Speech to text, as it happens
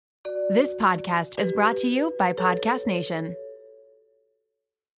This podcast is brought to you by Podcast Nation.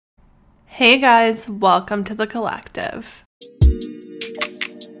 Hey guys, welcome to The Collective.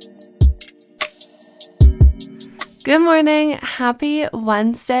 Good morning, happy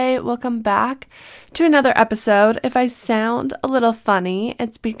Wednesday. Welcome back to another episode. If I sound a little funny,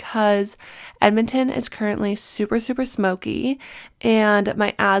 it's because Edmonton is currently super smoky and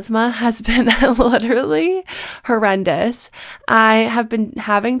my asthma has been literally horrendous. I have been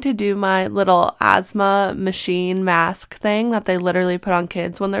having to do my little asthma machine mask thing that they literally put on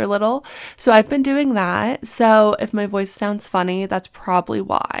kids when they're little. So I've been doing that. So if my voice sounds funny, that's probably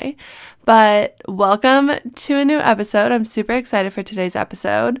why. But welcome to a new episode. I'm super excited for today's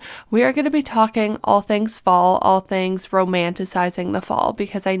episode. We are going to be talking all things fall, all things romanticizing the fall,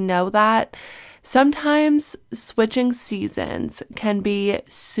 because I know that sometimes switching seasons can be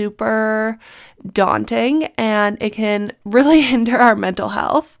super daunting and it can really hinder our mental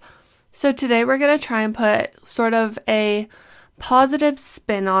health. So today we're going to try and put sort of a positive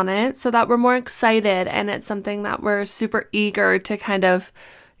spin on it so that we're more excited and it's something that we're super eager to kind of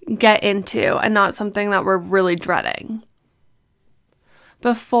get into and not something that we're really dreading.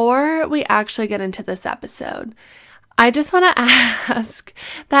 Before we actually get into this episode, I just want to ask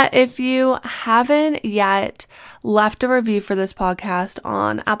that if you haven't yet left a review for this podcast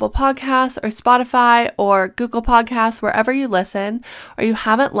on Apple Podcasts or Spotify or Google Podcasts, wherever you listen, or you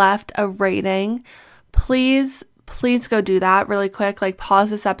haven't left a rating, please go do that really quick. Like,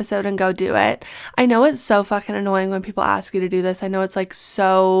 pause this episode and go do it. I know it's so fucking annoying when people ask you to do this. I know it's like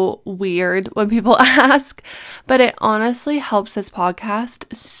so weird when people ask, but it honestly helps this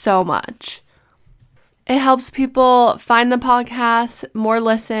podcast so much. It helps people find the podcast, more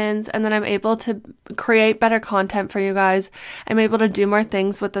listens, and then I'm able to create better content for you guys. I'm able to do more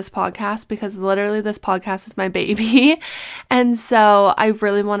things with this podcast because literally this podcast is my baby. And so I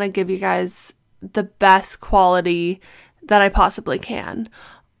really want to give you guys the best quality that I possibly can.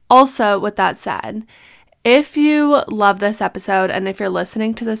 Also, with that said, if you love this episode and if you're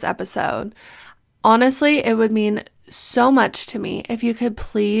listening to this episode, honestly, it would mean so much to me if you could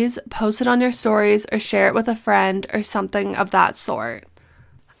please post it on your stories or share it with a friend or something of that sort.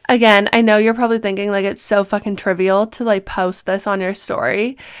 Again, I know you're probably thinking like it's so fucking trivial to like post this on your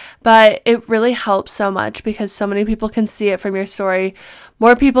story, but it really helps so much because so many people can see it from your story.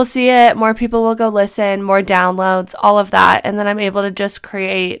 More people see it, more people will go listen, more downloads, all of that. And then I'm able to just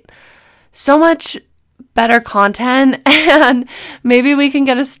create so much better content and maybe we can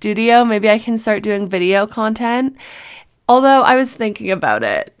get a studio. Maybe I can start doing video content. Although I was thinking about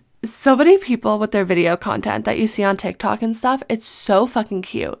it. So many people with their video content that you see on TikTok and stuff, it's so fucking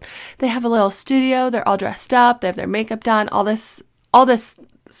cute. They have a little studio, they're all dressed up, they have their makeup done, all this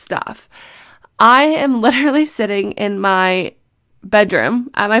stuff. I am literally sitting in my bedroom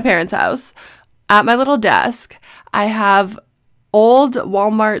at my parents' house at my little desk. I have old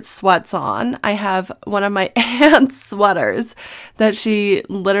Walmart sweats on. I have one of my aunt's sweaters that she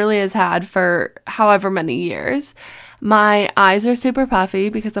literally has had for however many years. My eyes are super puffy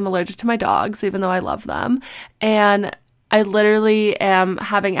because I'm allergic to my dogs, even though I love them. And I literally am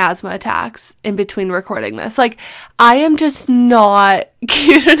having asthma attacks in between recording this. Like, I am just not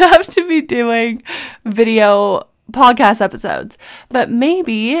cute enough to be doing video podcast episodes. But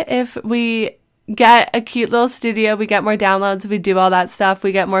maybe if we get a cute little studio, we get more downloads, we do all that stuff,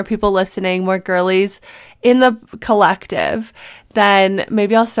 we get more people listening, more girlies in the collective, then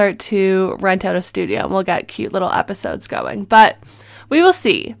maybe I'll start to rent out a studio and we'll get cute little episodes going. But we will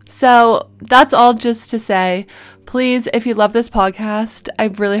see. So that's all just to say, please, if you love this podcast, I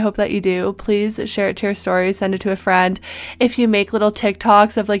really hope that you do. Please share it to your story, send it to a friend. If you make little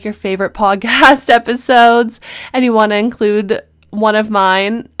TikToks of like your favorite podcast episodes and you want to include one of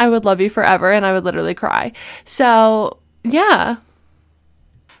mine, I would love you forever and I would literally cry. So yeah.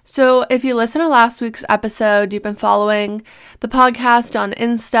 So if you listen to last week's episode, you've been following the podcast on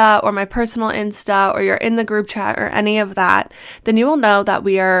Insta or my personal Insta, or you're in the group chat or any of that, then you will know that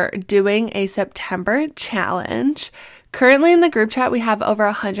we are doing a September challenge. Currently in the group chat, we have over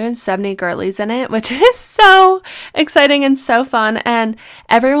 170 girlies in it, which is so exciting and so fun. And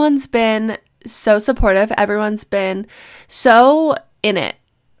everyone's been so supportive. Everyone's been so in it,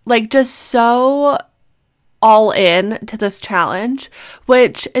 like just so all in to this challenge,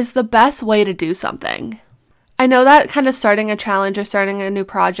 which is the best way to do something. I know that kind of starting a challenge or starting a new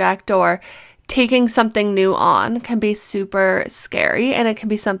project or taking something new on can be super scary, and it can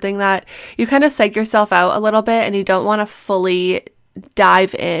be something that you kind of psych yourself out a little bit and you don't want to fully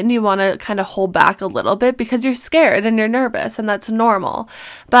dive in. You want to kind of hold back a little bit because you're scared and you're nervous, and that's normal.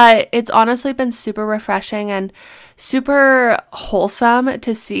 But it's honestly been super refreshing and super wholesome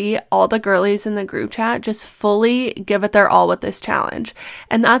to see all the girlies in the group chat just fully give it their all with this challenge.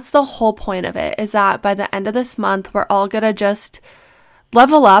 And that's the whole point of it, is that by the end of this month, we're all gonna just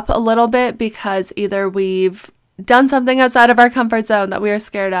level up a little bit because either we've done something outside of our comfort zone that we are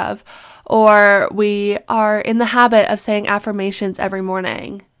scared of, or we are in the habit of saying affirmations every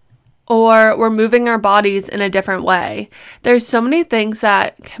morning, or we're moving our bodies in a different way. There's so many things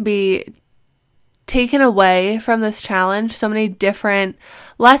that can be taken away from this challenge, so many different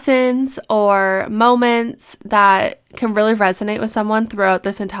lessons or moments that can really resonate with someone throughout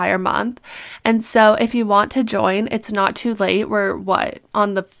this entire month. And so if you want to join, it's not too late. We're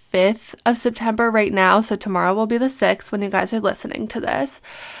on the 5th of September right now, so tomorrow will be the 6th when you guys are listening to this.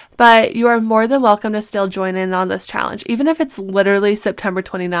 But you are more than welcome to still join in on this challenge. Even if it's literally September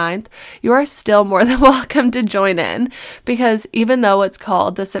 29th, you are still more than welcome to join in, because even though it's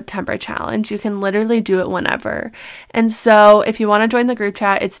called the September challenge, you can literally do it whenever. And so if you want to join the group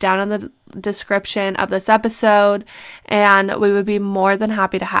chat, it's down in the description of this episode, and we would be more than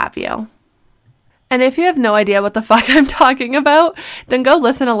happy to have you. And if you have no idea what the fuck I'm talking about, then go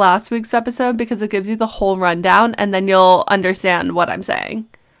listen to last week's episode, because it gives you the whole rundown and then you'll understand what I'm saying.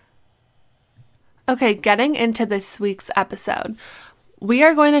 Okay, getting into this week's episode, we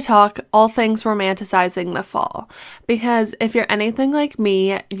are going to talk all things romanticizing the fall, because if you're anything like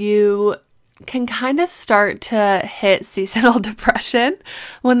me, you can kind of start to hit seasonal depression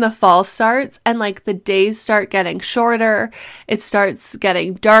when the fall starts and like the days start getting shorter. It starts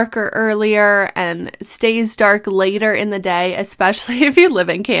getting darker earlier and stays dark later in the day, especially if you live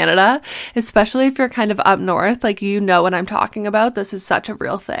in Canada, especially if you're kind of up north, like, you know what I'm talking about. This is such a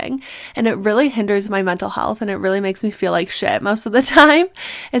real thing, and it really hinders my mental health, and it really makes me feel like shit most of the time,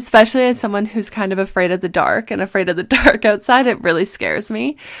 especially as someone who's kind of afraid of the dark and afraid of the dark outside. It really scares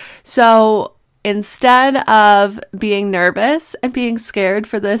me. So instead of being nervous and being scared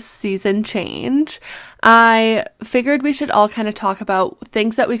for this season change, I figured we should all kind of talk about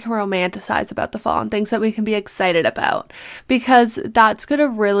things that we can romanticize about the fall and things that we can be excited about, because that's going to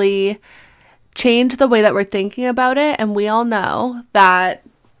really change the way that we're thinking about it. And we all know that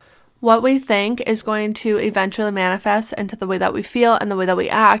what we think is going to eventually manifest into the way that we feel and the way that we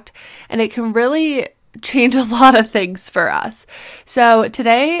act, and it can really change a lot of things for us. So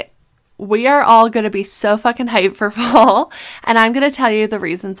today, we are all going to be so fucking hyped for fall, and I'm going to tell you the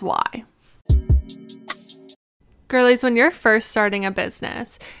reasons why. Girlies, when you're first starting a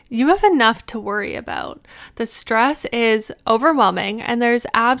business, you have enough to worry about. The stress is overwhelming, and there's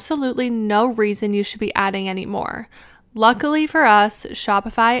absolutely no reason you should be adding any more. Luckily for us,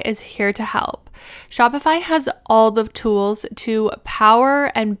 Shopify is here to help. Shopify has all the tools to power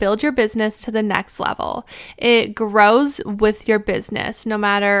and build your business to the next level. It grows with your business, no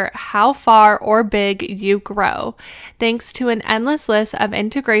matter how far or big you grow. Thanks to an endless list of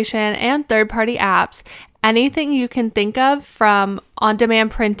integration and third-party apps, anything you can think of, from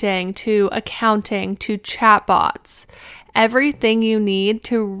on-demand printing to accounting to chatbots, everything you need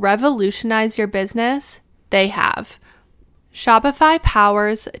to revolutionize your business, they have. Shopify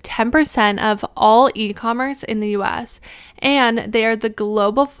powers 10% of all e-commerce in the US, and they are the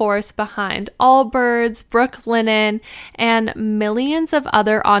global force behind Allbirds, Brooklinen, and millions of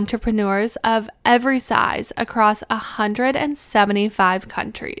other entrepreneurs of every size across 175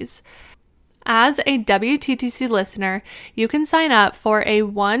 countries. As a WTTC listener, you can sign up for a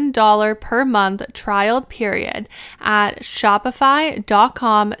 $1 per month trial period at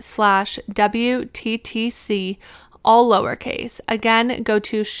shopify.com/WTTC, all lowercase. Again, go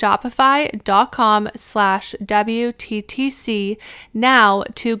to shopify.com/WTTC now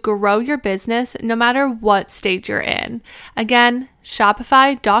to grow your business no matter what stage you're in. Again,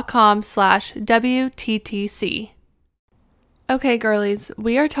 shopify.com/WTTC. Okay, girlies,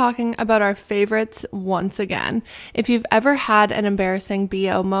 we are talking about our favorites once again. If you've ever had an embarrassing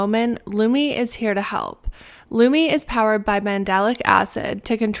BO moment, Lumi is here to help. Lumi is powered by mandelic acid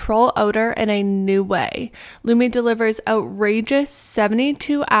to control odor in a new way. Lumi delivers outrageous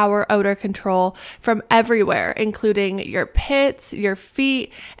 72-hour odor control from everywhere, including your pits, your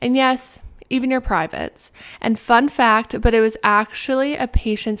feet, and yes, even your privates. And fun fact, but it was actually a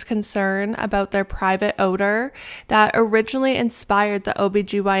patient's concern about their private odor that originally inspired the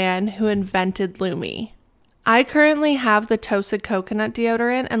OBGYN who invented Lumi. I currently have the toasted coconut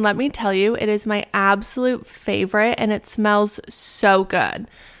deodorant, and let me tell you, it is my absolute favorite and it smells so good.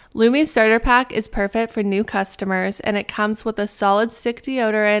 Lumi's starter pack is perfect for new customers, and it comes with a solid stick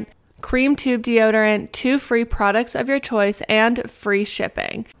deodorant, cream tube deodorant, 2 free products of your choice, and free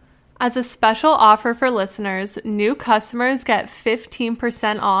shipping. As a special offer for listeners, new customers get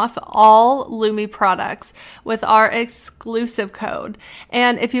 15% off all Lumi products with our exclusive code.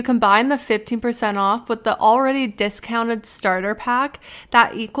 And if you combine the 15% off with the already discounted starter pack,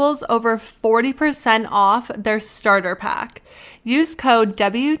 that equals over 40% off their starter pack. Use code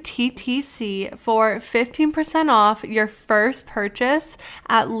WTTC for 15% off your first purchase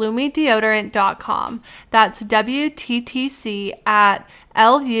at lumideodorant.com. That's WTTC at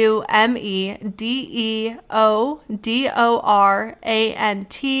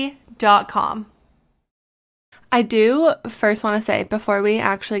LUMEDEODORANT.com. I do first want to say, before we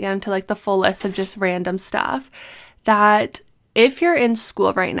actually get into like the full list of just random stuff, that if you're in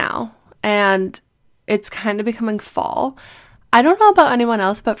school right now and it's kind of becoming fall, I don't know about anyone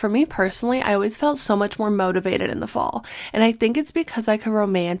else, but for me personally, I always felt so much more motivated in the fall. And I think it's because I could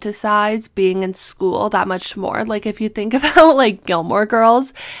romanticize being in school that much more. Like if you think about like Gilmore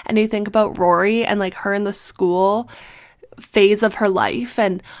Girls and you think about Rory and like her in the school phase of her life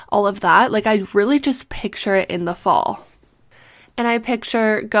and all of that, like I really just picture it in the fall. And I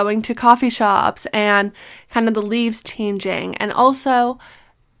picture going to coffee shops and kind of the leaves changing. And also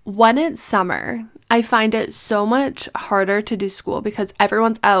when it's summer, I find it so much harder to do school because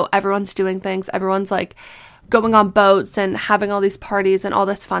everyone's out, everyone's doing things, everyone's like going on boats and having all these parties and all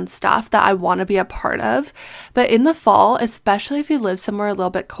this fun stuff that I want to be a part of. But in the fall, especially if you live somewhere a little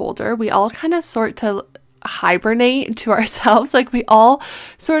bit colder, we all kind of sort to hibernate to ourselves. Like we all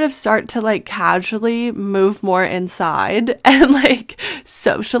sort of start to like casually move more inside and like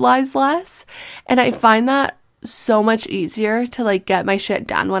socialize less. And I find that so much easier to like get my shit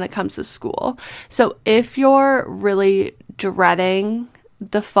done when it comes to school. So if you're really dreading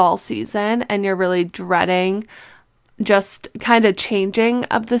the fall season and you're really dreading just kind of changing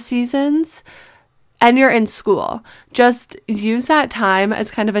of the seasons and you're in school, just use that time as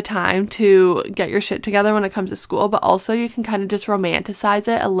kind of a time to get your shit together when it comes to school, but also you can kind of just romanticize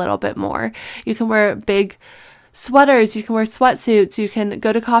it a little bit more. You can wear big sweaters, you can wear sweatsuits, you can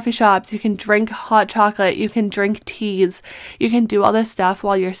go to coffee shops, you can drink hot chocolate, you can drink teas, you can do all this stuff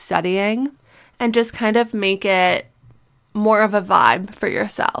while you're studying and just kind of make it more of a vibe for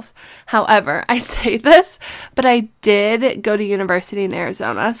yourself. However, I say this, but I did go to university in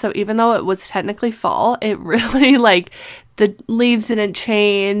Arizona, so even though it was technically fall, it really like the leaves didn't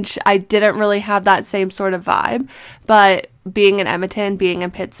change. I didn't really have that same sort of vibe, but being in Edmonton, being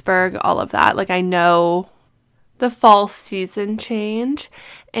in Pittsburgh, all of that, like I know the fall season change.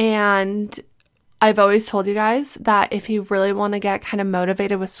 And I've always told you guys that if you really want to get kind of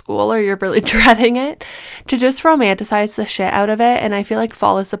motivated with school or you're really dreading it, to just romanticize the shit out of it. And I feel like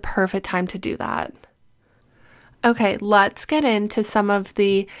fall is the perfect time to do that. Okay, let's get into some of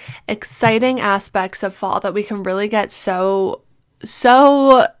the exciting aspects of fall that we can really get so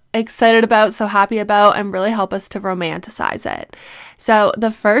excited about, so happy about, and really help us to romanticize it. So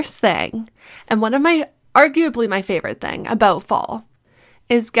the first thing, and arguably my favorite thing about fall,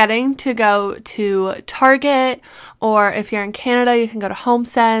 is getting to go to Target, or if you're in Canada, you can go to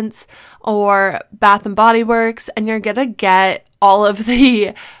HomeSense or Bath and Body Works, and you're gonna get all of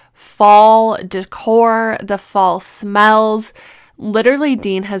the fall decor, the fall smells. Literally,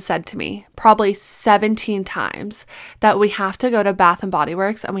 Dean has said to me probably 17 times that we have to go to Bath and Body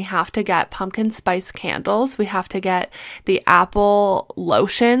Works and we have to get pumpkin spice candles. We have to get the apple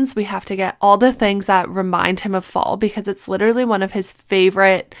lotions. We have to get all the things that remind him of fall because it's literally one of his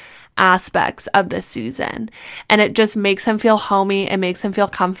favorite aspects of this season. And it just makes him feel homey. It makes him feel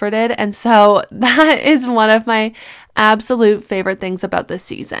comforted. And so that is one of my absolute favorite things about this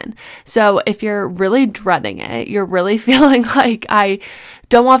season. So if you're really dreading it, you're really feeling like I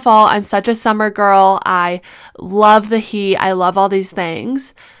don't want fall, I'm such a summer girl, I love the heat, I love all these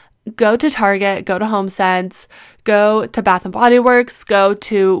things, go to Target, go to HomeSense, go to Bath and Body Works, go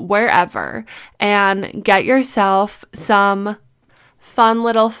to wherever and get yourself some fun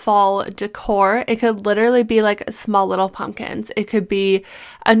little fall decor. It could literally be like small little pumpkins. It could be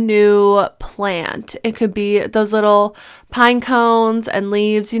a new plant. It could be those little pine cones and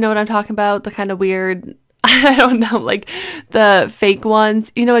leaves. You know what I'm talking about? The kind of weird, I don't know, like the fake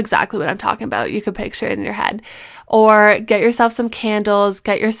ones. You know exactly what I'm talking about. You could picture it in your head. Or get yourself some candles,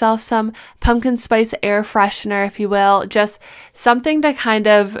 get yourself some pumpkin spice air freshener, if you will, just something to kind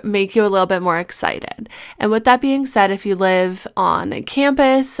of make you a little bit more excited. And with that being said, if you live on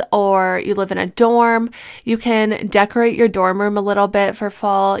campus or you live in a dorm, you can decorate your dorm room a little bit for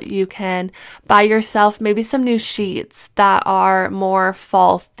fall. You can buy yourself maybe some new sheets that are more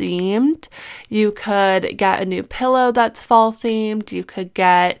fall themed. You could get a new pillow that's fall themed. You could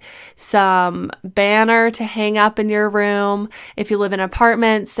get some banner to hang up in your room. If you live in an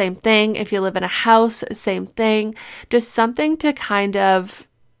apartment, same thing. If you live in a house, same thing. Just something to kind of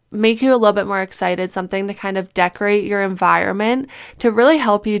make you a little bit more excited, something to kind of decorate your environment to really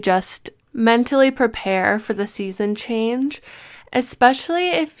help you just mentally prepare for the season change, especially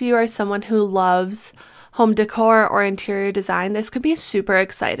if you are someone who loves home decor or interior design. This could be super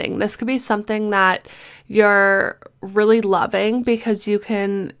exciting. This could be something that you're really loving because you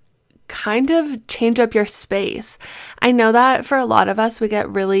can kind of change up your space. I know that for a lot of us, we get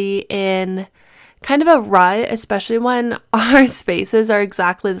really in kind of a rut, especially when our spaces are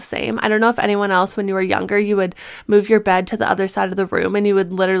exactly the same. I don't know if anyone else, when you were younger, you would move your bed to the other side of the room and you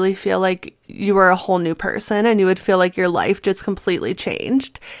would literally feel like you were a whole new person and you would feel like your life just completely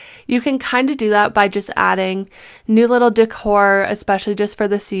changed. You can kind of do that by just adding new little decor, especially just for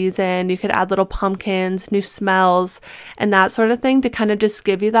the season. You could add little pumpkins, new smells, and that sort of thing to kind of just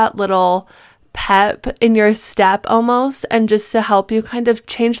give you that little pep in your step almost, and just to help you kind of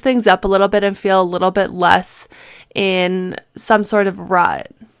change things up a little bit and feel a little bit less in some sort of rut.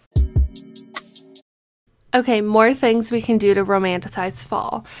 Okay, more things we can do to romanticize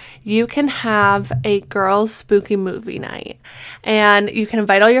fall. You can have a girls' spooky movie night, and you can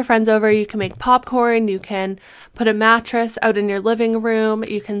invite all your friends over. You can make popcorn. You can put a mattress out in your living room.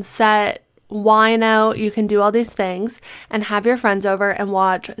 You can set wine out. You can do all these things and have your friends over and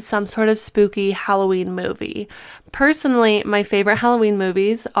watch some sort of spooky Halloween movie. Personally, my favorite Halloween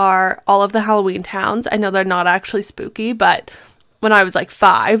movies are all of the Halloween Towns. I know they're not actually spooky, but when I was like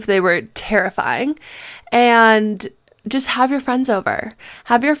 5, they were terrifying. And just have your friends over.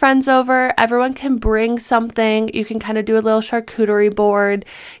 Have your friends over. Everyone can bring something. You can kind of do a little charcuterie board.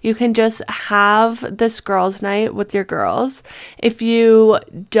 You can just have this girls' night with your girls. If you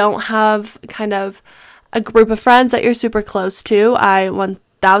don't have kind of a group of friends that you're super close to, I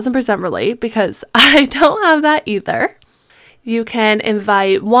 1000% relate because I don't have that either. You can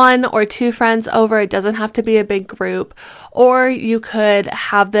invite 1 or 2 friends over. It doesn't have to be a big group. Or you could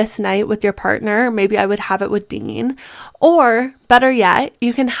have this night with your partner. Maybe I would have it with Dean. Or better yet,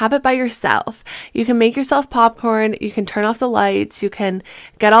 you can have it by yourself. You can make yourself popcorn. You can turn off the lights. You can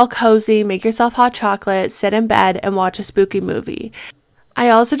get all cozy, make yourself hot chocolate, sit in bed and watch a spooky movie. I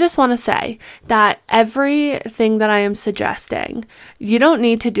also just want to say that everything that I am suggesting, you don't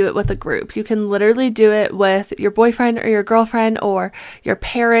need to do it with a group. You can literally do it with your boyfriend or your girlfriend or your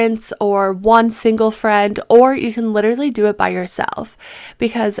parents or one single friend, or you can literally do it by yourself.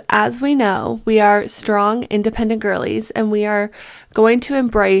 Because as we know, we are strong, independent girlies, and we are going to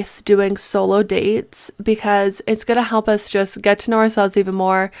embrace doing solo dates because it's going to help us just get to know ourselves even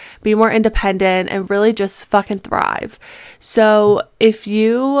more, be more independent, and really just fucking thrive. So if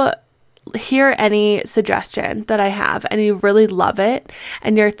you hear any suggestion that I have and you really love it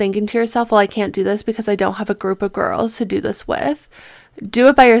and you're thinking to yourself, well, I can't do this because I don't have a group of girls to do this with, do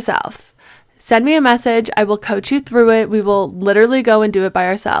it by yourself. Send me a message. I will coach you through it. We will literally go and do it by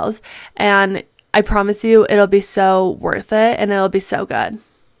ourselves. And I promise you, it'll be so worth it and it'll be so good.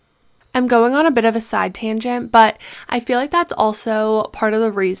 I'm going on a bit of a side tangent, but I feel like that's also part of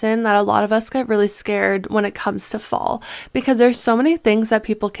the reason that a lot of us get really scared when it comes to fall, because there's so many things that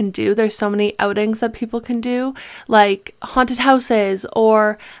people can do. There's so many outings that people can do, like haunted houses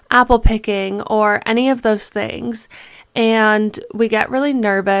or apple picking or any of those things. And we get really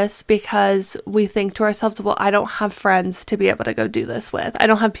nervous because we think to ourselves, well, I don't have friends to be able to go do this with. I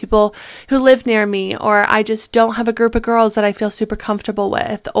don't have people who live near me, or I just don't have a group of girls that I feel super comfortable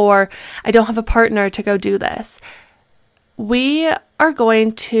with, or I don't have a partner to go do this. We are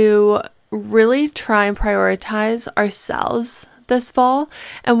going to really try and prioritize ourselves this fall,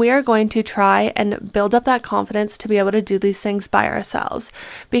 and we are going to try and build up that confidence to be able to do these things by ourselves,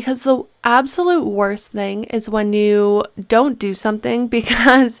 because the absolute worst thing is when you don't do something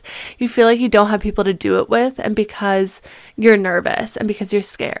because you feel like you don't have people to do it with, and because you're nervous and because you're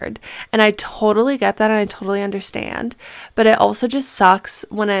scared. And I totally get that and I totally understand, but it also just sucks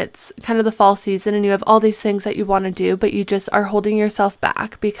when it's kind of the fall season and you have all these things that you want to do, but you just are holding yourself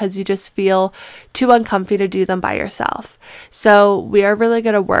back because you just feel too uncomfy to do them by yourself. So we are really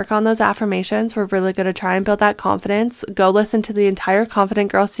going to work on those affirmations. We're really going to try and build that confidence. Go listen to the entire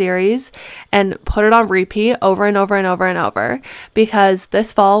Confident Girl series and put it on repeat over and over and over and over, because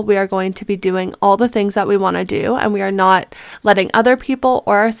this fall we are going to be doing all the things that we want to do, and we are not letting other people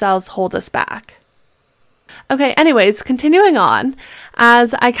or ourselves hold us back. Okay, anyways, continuing on,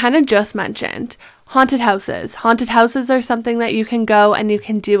 as I kind of just mentioned, haunted houses. Haunted houses are something that you can go and you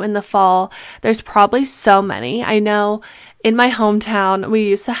can do in the fall. There's probably so many. I know in my hometown, we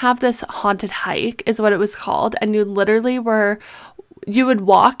used to have this haunted hike is what it was called. And you literally were you would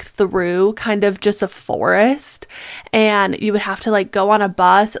walk through kind of just a forest, and you would have to like go on a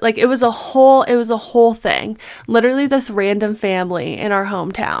bus. Like it was a whole thing. Literally this random family in our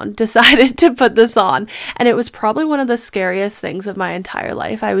hometown decided to put this on, and it was probably one of the scariest things of my entire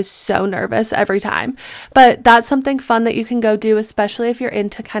life. I was so nervous every time, but that's something fun that you can go do, especially if you're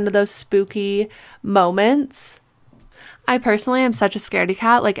into kind of those spooky moments. I personally am such a scaredy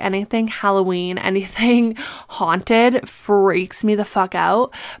cat. Like anything Halloween, anything haunted freaks me the fuck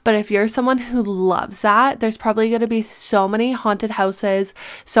out. But if you're someone who loves that, there's probably going to be so many haunted houses,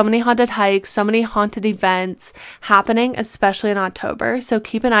 so many haunted hikes, so many haunted events happening, especially in October. So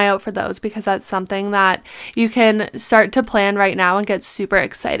keep an eye out for those, because that's something that you can start to plan right now and get super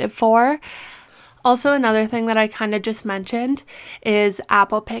excited for. Also, another thing that I kind of just mentioned is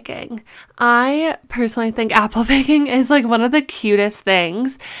apple picking. I personally think apple picking is like one of the cutest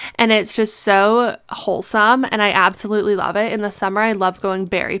things, and it's just so wholesome, and I absolutely love it. In the summer, I love going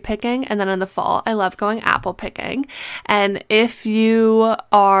berry picking, and then in the fall, I love going apple picking. And if you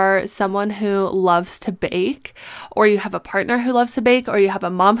are someone who loves to bake, or you have a partner who loves to bake, or you have a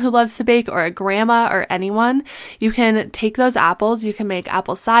mom who loves to bake, or a grandma, or anyone, you can take those apples, you can make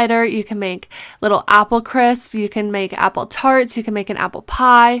apple cider, you can make little apple crisp, you can make apple tarts, you can make an apple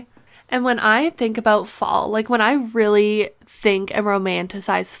pie. And when I think about fall, like when I really think and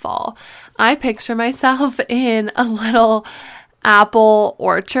romanticize fall, I picture myself in a little apple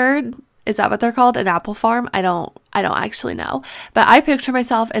orchard. Is that what they're called? An apple farm? I don't actually know. But I picture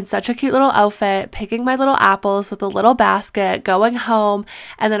myself in such a cute little outfit, picking my little apples with a little basket, going home.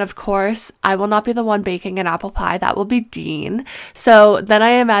 And then of course, I will not be the one baking an apple pie. That will be Dean. So then I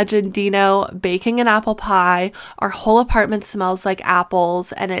imagine Dino baking an apple pie. Our whole apartment smells like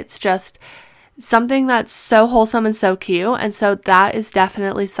apples, and it's just something that's so wholesome and so cute. And so that is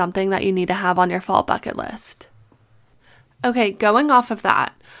definitely something that you need to have on your fall bucket list. Okay, going off of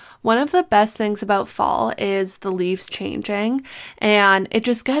that, one of the best things about fall is the leaves changing, and it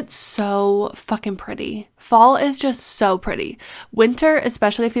just gets so fucking pretty. Fall is just so pretty. Winter,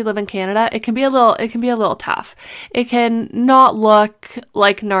 especially if you live in Canada, it can be a little tough. It can not look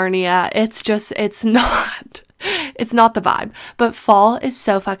like Narnia. It's not the vibe. But fall is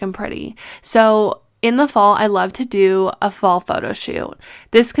so fucking pretty. So in the fall, I love to do a fall photo shoot.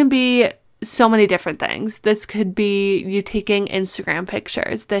 This can be so many different things. This could be you taking Instagram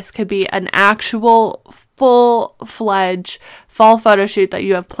pictures. This could be an actual full-fledged fall photo shoot that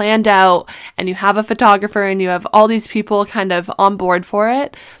you have planned out, and you have a photographer and you have all these people kind of on board for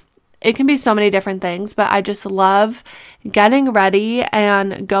it. It can be so many different things, but I just love getting ready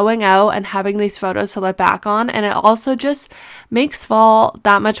and going out and having these photos to look back on. And it also just makes fall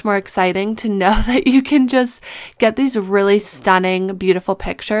that much more exciting to know that you can just get these really stunning, beautiful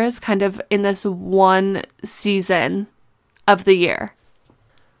pictures kind of in this one season of the year.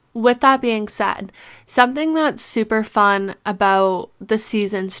 With that being said, something that's super fun about the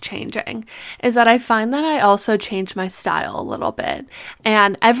seasons changing is that I find that I also change my style a little bit.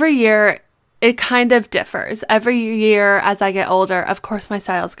 And every year, it kind of differs. Every year as I get older, of course my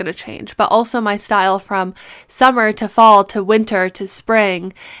style is going to change, but also my style from summer to fall to winter to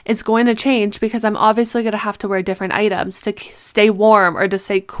spring is going to change, because I'm obviously going to have to wear different items to stay warm or to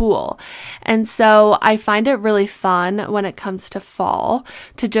stay cool. And so I find it really fun when it comes to fall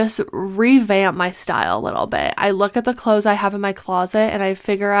to just revamp my style a little bit. I look at the clothes I have in my closet and I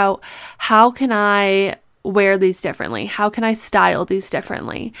figure out, how can I wear these differently? How can I style these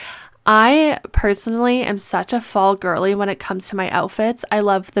differently? I personally am such a fall girly when it comes to my outfits. I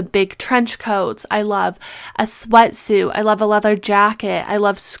love the big trench coats. I love a sweatsuit. I love a leather jacket. I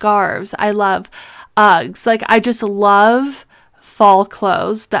love scarves. I love Uggs. Like, I just love fall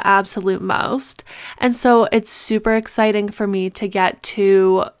clothes the absolute most. And so it's super exciting for me to get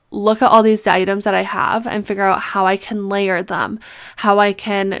to look at all these items that I have and figure out how I can layer them, how I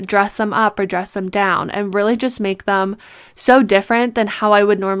can dress them up or dress them down, and really just make them so different than how I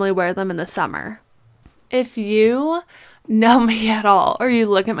would normally wear them in the summer. If you know me at all, or you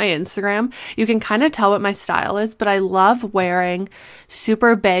look at my Instagram, you can kind of tell what my style is, but I love wearing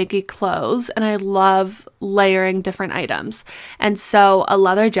super baggy clothes and I love layering different items. And so a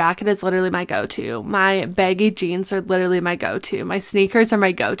leather jacket is literally my go-to. My baggy jeans are literally my go-to. My sneakers are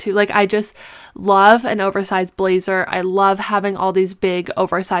my go-to. Like, I just love an oversized blazer. I love having all these big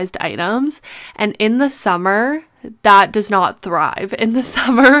oversized items. And in the summer, that does not thrive. In the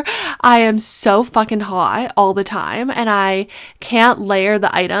summer, I am so fucking hot all the time and I can't layer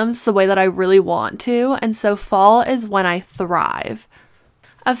the items the way that I really want to. And so fall is when I thrive.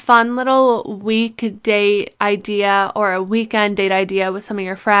 A fun little week date idea or a weekend date idea with some of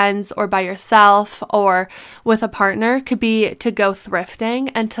your friends or by yourself or with a partner could be to go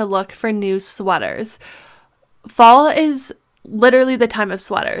thrifting and to look for new sweaters. Fall is literally the time of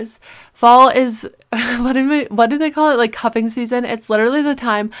sweaters. Fall is, what do they call it? Like cuffing season. It's literally the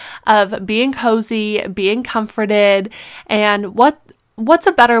time of being cozy, being comforted. And what's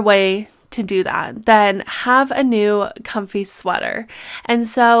a better way to do that than have a new comfy sweater? And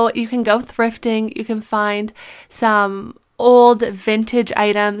so you can go thrifting. You can find some old vintage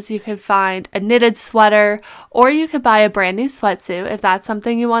items. You could find a knitted sweater, or you could buy a brand new sweatsuit if that's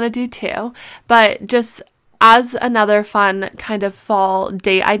something you want to do too. But just as another fun kind of fall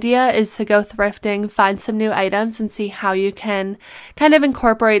date idea is to go thrifting, find some new items, and see how you can kind of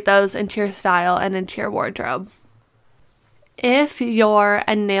incorporate those into your style and into your wardrobe. If you're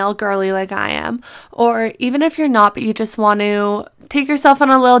a nail girly like I am, or even if you're not, but you just want to take yourself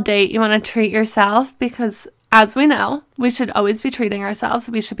on a little date, you want to treat yourself, because as we know, we should always be treating ourselves.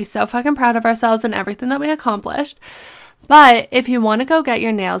 We should be so fucking proud of ourselves and everything that we accomplished. But if you want to go get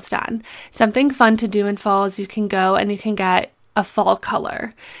your nails done, something fun to do in fall is you can go and you can get a fall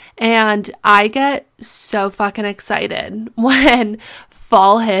color. And I get so fucking excited when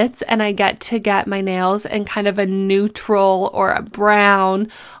fall hits and I get to get my nails in kind of a neutral or a brown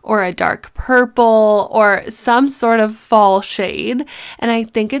or a dark purple or some sort of fall shade. And I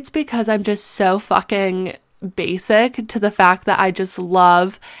think it's because I'm just so fucking basic to the fact that I just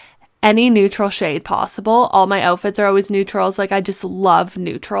love any neutral shade possible. All my outfits are always neutrals. Like, I just love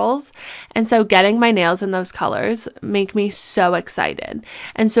neutrals. And so getting my nails in those colors make me so excited.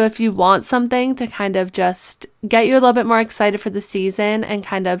 And so if you want something to kind of just get you a little bit more excited for the season and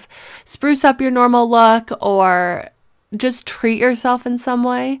kind of spruce up your normal look or just treat yourself in some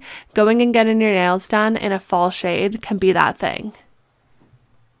way, going and getting your nails done in a fall shade can be that thing.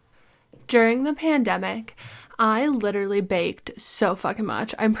 During the pandemic, I literally baked so fucking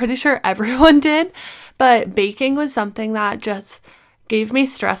much. I'm pretty sure everyone did, but baking was something that just gave me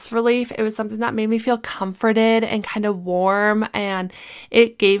stress relief. It was something that made me feel comforted and kind of warm, and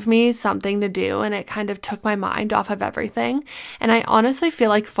it gave me something to do, and it kind of took my mind off of everything. And I honestly feel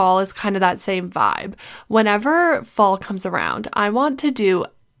like fall is kind of that same vibe. Whenever fall comes around, I want to do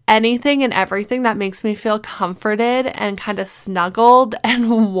anything and everything that makes me feel comforted and kind of snuggled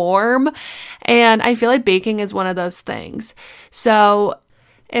and warm. And I feel like baking is one of those things. So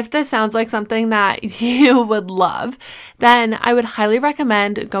if this sounds like something that you would love, then I would highly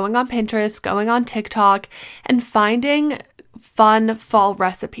recommend going on Pinterest, going on TikTok, and finding fun fall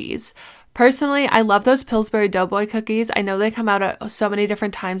recipes. Personally, I love those Pillsbury Doughboy cookies. I know they come out at so many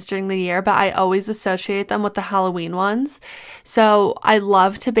different times during the year, but I always associate them with the Halloween ones. So I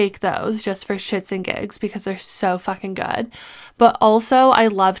love to bake those just for shits and gigs because they're so fucking good. But also, I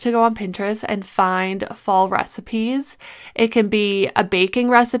love to go on Pinterest and find fall recipes. It can be a baking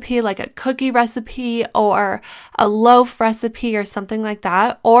recipe, like a cookie recipe, or a loaf recipe, or something like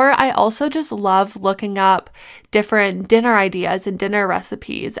that. Or I also just love looking up different dinner ideas and dinner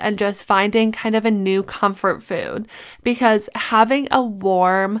recipes and just finding kind of a new comfort food. Because having a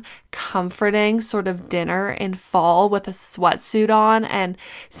warm, comforting sort of dinner in fall with a sweatsuit on and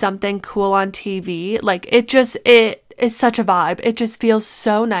something cool on TV, like it is such a vibe. It just feels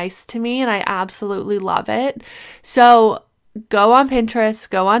so nice to me and I absolutely love it. So go on Pinterest,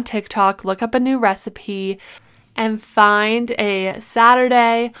 go on TikTok, look up a new recipe and find a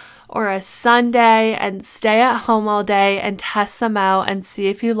Saturday or a Sunday and stay at home all day and test them out and see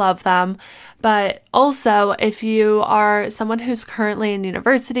if you love them. But also, if you are someone who's currently in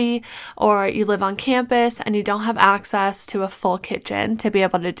university or you live on campus and you don't have access to a full kitchen to be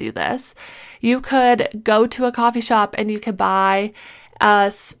able to do this, you could go to a coffee shop and you could buy a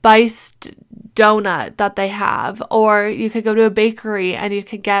spiced donut that they have, or you could go to a bakery and you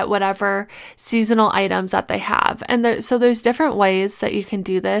could get whatever seasonal items that they have. And so there's different ways that you can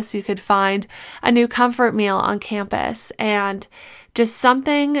do this. You could find a new comfort meal on campus and just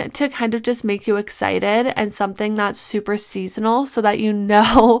something to kind of just make you excited and something that's super seasonal so that you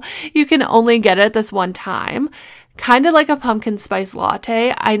know you can only get it this one time. Kind of like a pumpkin spice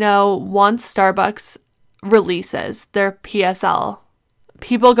latte. I know once Starbucks releases their PSL,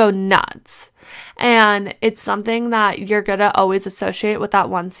 people go nuts. And it's something that you're going to always associate with that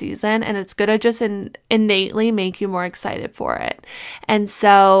one season. And it's going to just innately make you more excited for it. And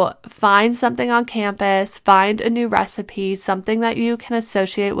so find something on campus, find a new recipe, something that you can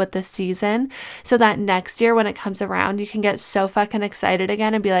associate with the season so that next year when it comes around, you can get so fucking excited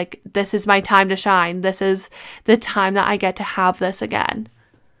again and be like, this is my time to shine. This is the time that I get to have this again.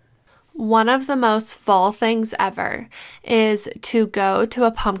 One of the most fall things ever is to go to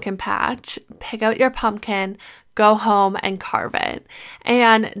a pumpkin patch, pick out your pumpkin, go home and carve it.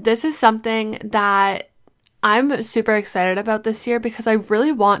 And this is something that I'm super excited about this year because I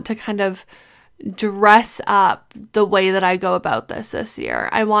really want to kind of dress up the way that I go about this year.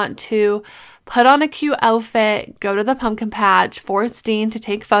 I want to put on a cute outfit, go to the pumpkin patch, force Dean to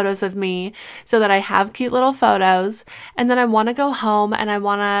take photos of me so that I have cute little photos. And then I want to go home and I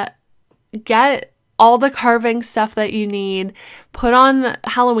want to get all the carving stuff that you need, put on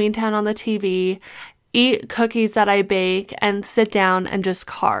Halloween Town on the TV, eat cookies that I bake, and sit down and just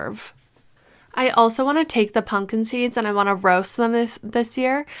carve. I also want to take the pumpkin seeds and I want to roast them this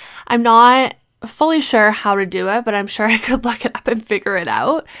year. I'm not fully sure how to do it, but I'm sure I could look it up and figure it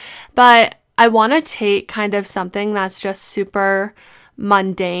out. But I want to take kind of something that's just super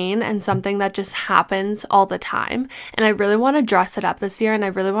mundane and something that just happens all the time. And I really want to dress it up this year and I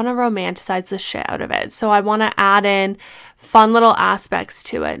really want to romanticize the shit out of it. So I want to add in fun little aspects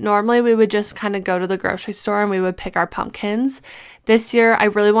to it. Normally we would just kind of go to the grocery store and we would pick our pumpkins. This year I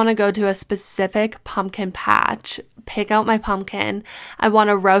really want to go to a specific pumpkin patch, pick out my pumpkin. I want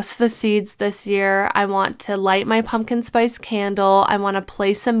to roast the seeds this year. I want to light my pumpkin spice candle. I want to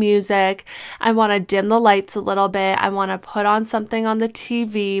play some music. I want to dim the lights a little bit. I want to put on something on the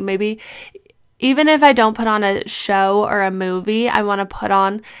TV. Maybe even if I don't put on a show or a movie, I want to put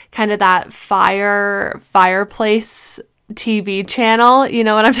on kind of that fireplace TV channel, you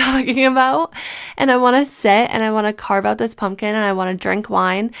know what I'm talking about? And I want to sit and I want to carve out this pumpkin and I want to drink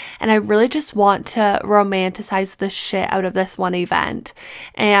wine and I really just want to romanticize the shit out of this one event.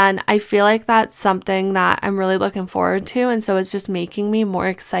 And I feel like that's something that I'm really looking forward to, and so it's just making me more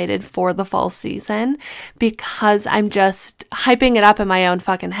excited for the fall season because I'm just hyping it up in my own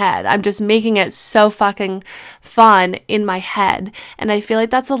fucking head. I'm just making it so fucking fun in my head, and I feel like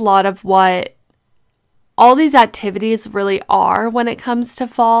that's a lot of what all these activities really are when it comes to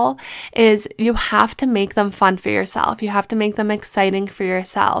fall. Is you have to make them fun for yourself. You have to make them exciting for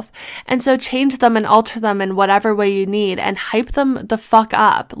yourself. And so change them and alter them in whatever way you need and hype them the fuck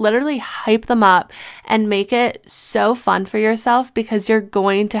up. Literally hype them up and make it so fun for yourself, because you're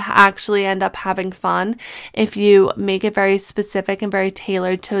going to actually end up having fun if you make it very specific and very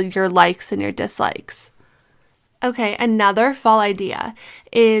tailored to your likes and your dislikes. Okay, another fall idea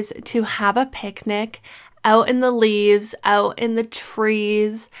is to have a picnic out in the leaves, out in the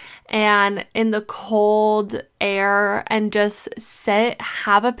trees, and in the cold air, and just sit,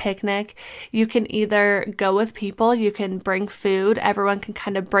 have a picnic. You can either go with people, you can bring food, everyone can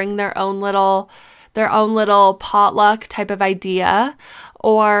kind of bring their own little potluck type of idea,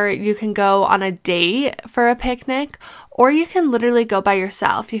 or you can go on a date for a picnic, or you can literally go by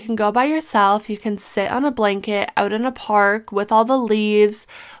yourself. You can go by yourself, you can sit on a blanket out in a park with all the leaves,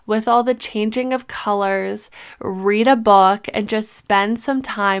 with all the changing of colors, read a book, and just spend some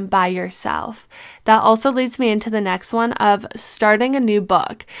time by yourself. That also leads me into the next one of starting a new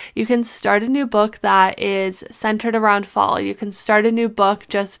book. You can start a new book that is centered around fall. You can start a new book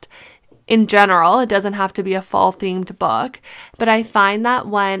just in general. It doesn't have to be a fall themed book, but I find that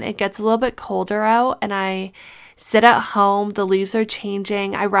when it gets a little bit colder out and I sit at home, the leaves are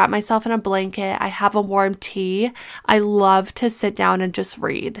changing, I wrap myself in a blanket, I have a warm tea, I love to sit down and just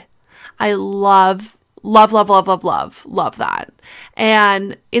read. I love that.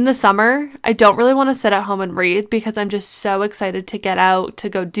 And in the summer, I don't really want to sit at home and read because I'm just so excited to get out, to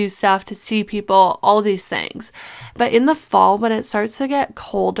go do stuff, to see people, all these things. But in the fall, when it starts to get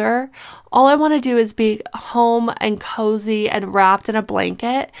colder, all I want to do is be home and cozy and wrapped in a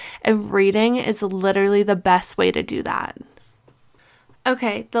blanket, and reading is literally the best way to do that.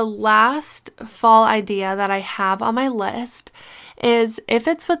 Okay, the last fall idea that I have on my list is, if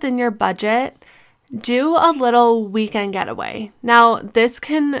it's within your budget, do a little weekend getaway. Now, this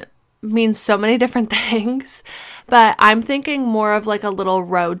can mean so many different things, but I'm thinking more of like a little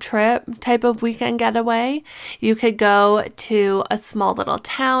road trip type of weekend getaway. You could go to a small little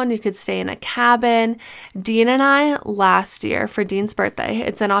town. You could stay in a cabin. Dean and I, last year for Dean's birthday,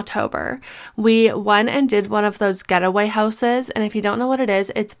 it's in October, we went and did one of those getaway houses. And if you don't know what it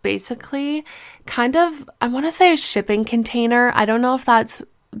is, it's basically kind of, I want to say, a shipping container. I don't know if that's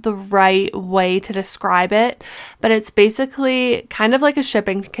the right way to describe it, but it's basically kind of like a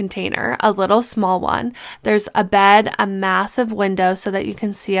shipping container, a little small one. There's a bed, a massive window so that you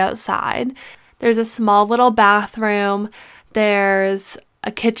can see outside. There's a small little bathroom. There's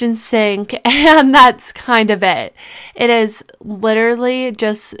a kitchen sink, and that's kind of it. It is literally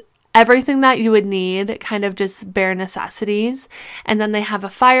just everything that you would need, kind of just bare necessities. And then they have a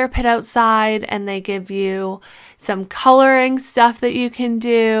fire pit outside, and they give you some coloring stuff that you can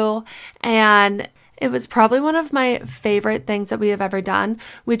do. And it was probably one of my favorite things that we have ever done.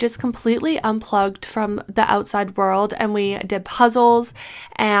 We just completely unplugged from the outside world, and we did puzzles,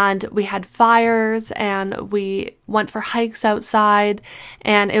 and we had fires, and we went for hikes outside,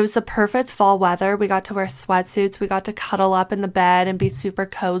 and it was the perfect fall weather. We got to wear sweatsuits. We got to cuddle up in the bed and be super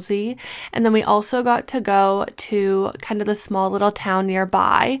cozy. And then we also got to go to kind of the small little town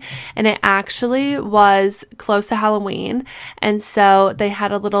nearby, and it actually was close to Halloween. And so they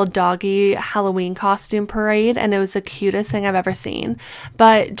had a little doggy Halloween costume parade, and it was the cutest thing I've ever seen.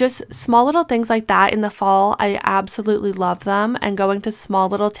 But just small little things like that in the fall, I absolutely love them. And going to small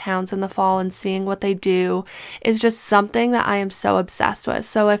little towns in the fall and seeing what they do is just something that I am so obsessed with.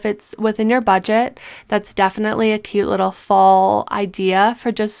 So if it's within your budget, that's definitely a cute little fall idea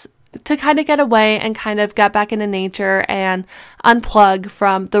for just to kind of get away and kind of get back into nature and unplug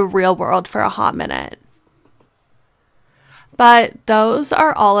from the real world for a hot minute. But those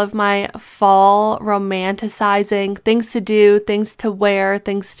are all of my fall romanticizing things to do, things to wear,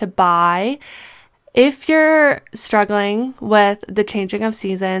 things to buy. If you're struggling with the changing of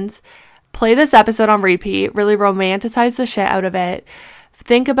seasons, play this episode on repeat, really romanticize the shit out of it.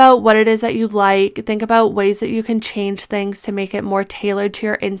 Think about what it is that you like. Think about ways that you can change things to make it more tailored to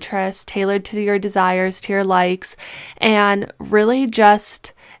your interests, tailored to your desires, to your likes, and really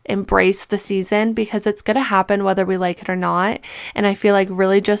just embrace the season, because it's going to happen whether we like it or not. And I feel like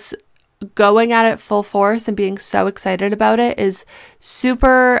really just going at it full force and being so excited about it is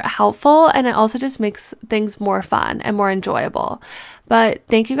super helpful, and it also just makes things more fun and more enjoyable. But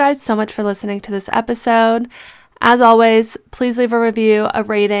thank you guys so much for listening to this episode. As always, please leave a review, a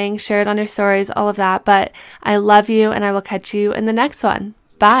rating, share it on your stories, all of that. But I love you, and I will catch you in the next one.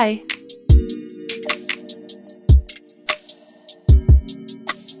 Bye.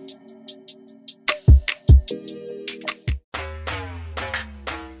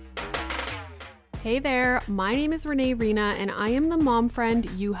 Hey there, my name is Renee Rena, and I am the mom friend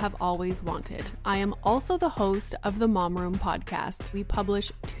you have always wanted. I am also the host of the Mom Room podcast. We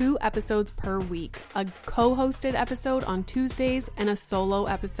publish 2 episodes per week, a co-hosted episode on Tuesdays and a solo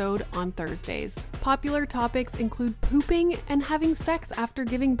episode on Thursdays. Popular topics include pooping and having sex after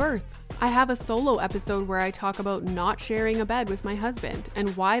giving birth. I have a solo episode where I talk about not sharing a bed with my husband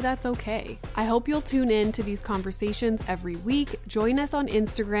and why that's okay. I hope you'll tune in to these conversations every week. Join us on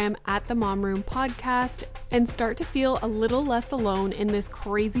Instagram at the Mom Room Podcast and start to feel a little less alone in this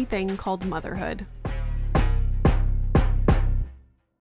crazy thing called motherhood.